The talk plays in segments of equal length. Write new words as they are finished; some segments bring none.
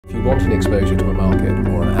If you want an exposure to a market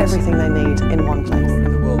or an asset, everything they need in one place.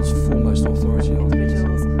 The world's foremost authority on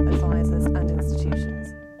Individuals, advisors and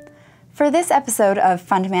institutions. For this episode of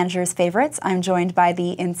Fund Managers Favorites, I'm joined by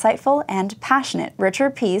the insightful and passionate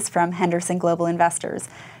Richard Pease from Henderson Global Investors.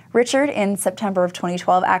 Richard, in September of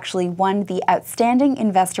 2012, actually won the Outstanding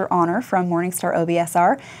Investor Honor from Morningstar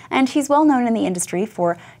OBSR, and he's well known in the industry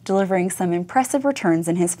for delivering some impressive returns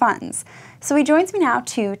in his funds. So he joins me now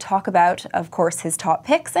to talk about, of course, his top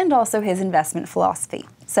picks and also his investment philosophy.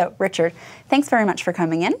 So, Richard, thanks very much for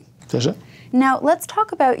coming in. Pleasure. Now, let's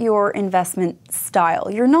talk about your investment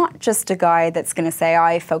style. You're not just a guy that's going to say,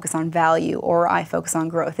 I focus on value or I focus on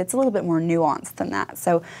growth. It's a little bit more nuanced than that.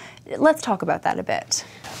 So let's talk about that a bit.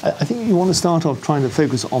 I think you want to start off trying to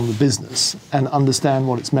focus on the business and understand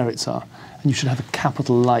what its merits are. And you should have a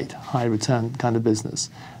capital light, high return kind of business,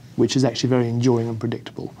 which is actually very enduring and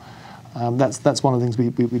predictable. That's one of the things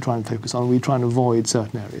we try and focus on. We try and avoid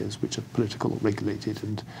certain areas which are political or regulated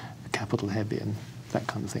and capital heavy and that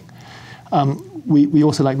kind of thing. We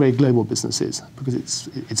also like very global businesses because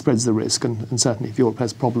it spreads the risk, and certainly if Europe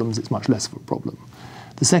has problems, it's much less of a problem.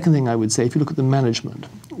 The second thing I would say, if you look at the management,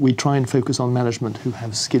 we try and focus on management who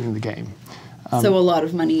have skin in the game. So a lot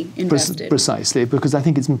of money invested. Precisely, because I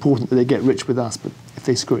think it's important that they get rich with us, but if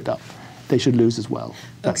they screw it up, they should lose as well.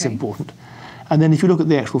 That's important. And then if you look at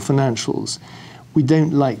the actual financials, we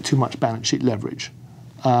don't like too much balance sheet leverage.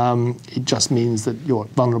 It just means that you're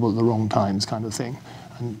vulnerable at the wrong times kind of thing.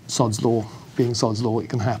 And sod's law, being sod's law, it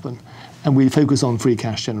can happen. And we focus on free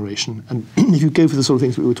cash generation. And if you go for the sort of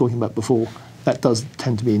things we were talking about before, that does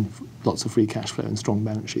tend to mean lots of free cash flow and strong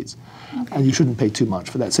balance sheets. Okay. And you shouldn't pay too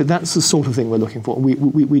much for that. So that's the sort of thing we're looking for.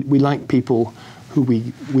 We like people who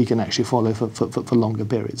we can actually follow for longer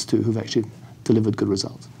periods too, who've actually delivered good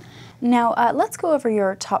results. Now, let's go over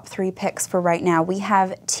your top three picks for right now. We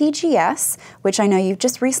have TGS, which I know you've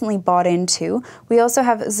just recently bought into. We also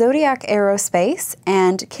have Zodiac Aerospace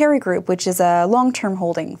and Kerry Group, which is a long-term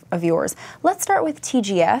holding of yours. Let's start with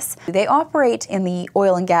TGS. They operate in the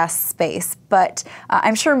oil and gas space, but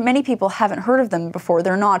I'm sure many people haven't heard of them before.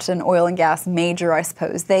 They're not an oil and gas major, I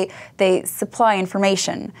suppose. They supply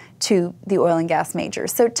information to the oil and gas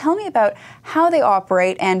majors. So tell me about how they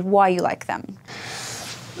operate and why you like them.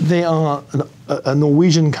 They are a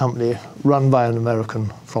Norwegian company run by an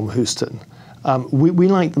American from Houston. We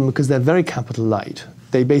like them because they're very capital light.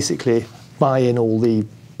 They basically buy in all the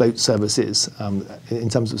boat services in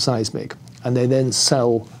terms of seismic, and they then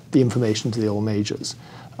sell the information to the oil majors.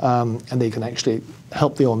 And they can actually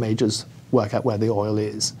help the oil majors work out where the oil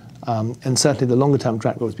is. And certainly the longer term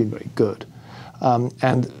track record has been very good.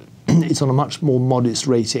 And it's on a much more modest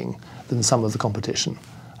rating than some of the competition.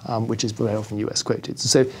 Which is very often US quoted.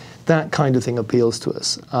 So that kind of thing appeals to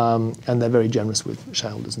us, and they're very generous with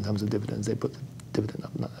shareholders in terms of dividends. They put the dividend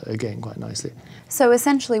up again quite nicely. So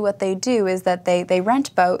essentially what they do is that they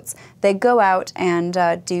rent boats, they go out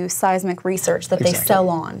and do seismic research that they sell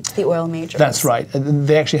on to the oil majors. That's right. And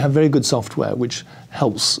they actually have very good software which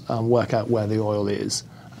helps work out where the oil is,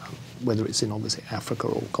 whether it's in obviously Africa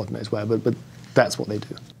or God knows where, but that's what they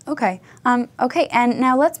do. Okay. Okay, and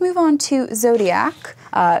now let's move on to Zodiac.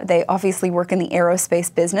 They obviously work in the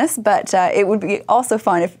aerospace business, but it would be also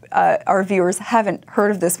fun if our viewers haven't heard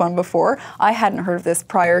of this one before. I hadn't heard of this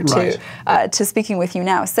prior to speaking with you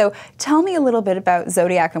now. So tell me a little bit about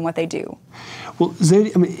Zodiac and what they do. Well,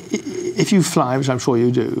 Zodiac, I mean, if you fly, which I'm sure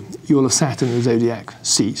you do, you'll have sat in a Zodiac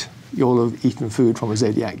seat. You'll have eaten food from a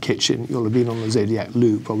Zodiac kitchen. You'll have been on the Zodiac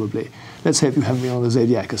loo, probably. Let's hope you haven't been on the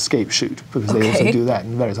Zodiac escape chute, because they also do that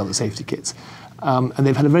and various other safety kits. And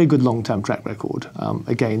they've had a very good long-term track record.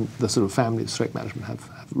 Again, the sort of family of Strike Management have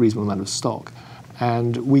a reasonable amount of stock.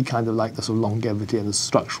 And we kind of like the sort of longevity and the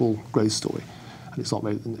structural growth story. And it's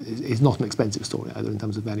not an expensive story either in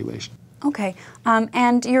terms of valuation. Okay.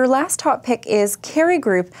 And your last top pick is Kerry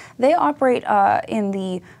Group. They operate in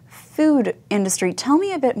the food industry. Tell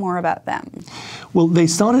me a bit more about them. Well, they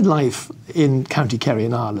started life in County Kerry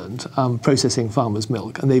in Ireland, processing farmers'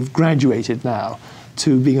 milk, and they've graduated now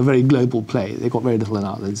to being a very global play. They've got very little in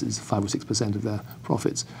Ireland, it's 5 or 6% of their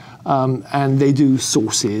profits. And they do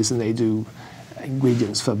sauces and they do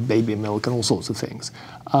ingredients for baby milk and all sorts of things.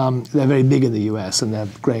 They're very big in the US and they're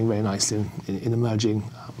growing very nicely in emerging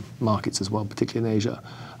markets as well, particularly in Asia.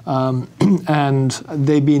 And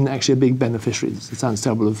they've been actually a big beneficiary, it sounds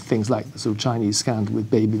terrible, of things like the sort of Chinese scandal with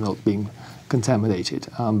baby milk being contaminated,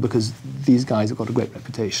 because these guys have got a great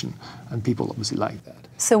reputation and people obviously like that.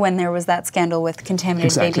 So when there was that scandal with contaminated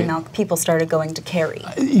Exactly. baby milk, people started going to Kerry.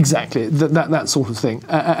 Exactly, that sort of thing.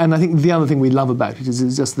 And I think the other thing we love about it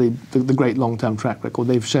is just the great long-term track record.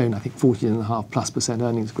 They've shown, I think, 14.5+%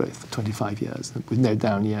 earnings growth for 25 years with no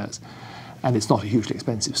down years. And it's not a hugely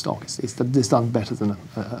expensive stock. It's done better than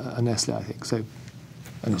a Nestle, I think. So,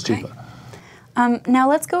 and it's cheaper. Now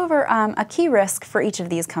let's go over a key risk for each of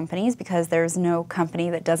these companies, because there's no company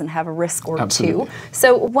that doesn't have a risk or Absolutely. two.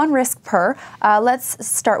 So one risk per. Let's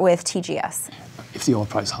start with TGS. If the oil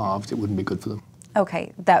price halved, it wouldn't be good for them.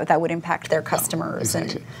 Okay, that would impact their customers.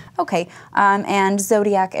 Exactly. Okay, and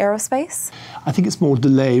Zodiac Aerospace? I think it's more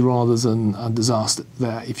delay rather than a disaster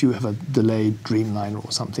there. If you have a delayed Dreamliner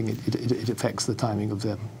or something, it affects the timing of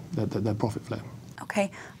their profit flow.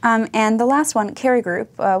 Okay, and the last one, Kerry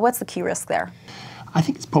Group, what's the key risk there? I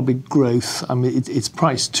think it's probably growth. I mean, it's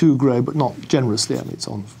priced to grow, but not generously. I mean, it's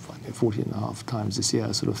on 14.5 times this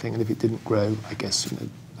year, sort of thing. And if it didn't grow, I guess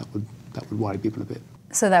that would worry people a bit.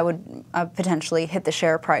 So that would potentially hit the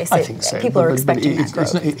share price. I think so. People are expecting that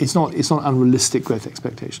growth. It's not unrealistic growth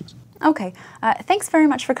expectations. Okay, thanks very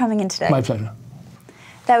much for coming in today. My pleasure.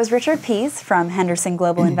 That was Richard Pease from Henderson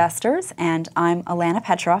Global Investors, and I'm Alana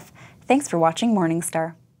Petrov. Thanks for watching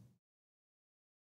Morningstar.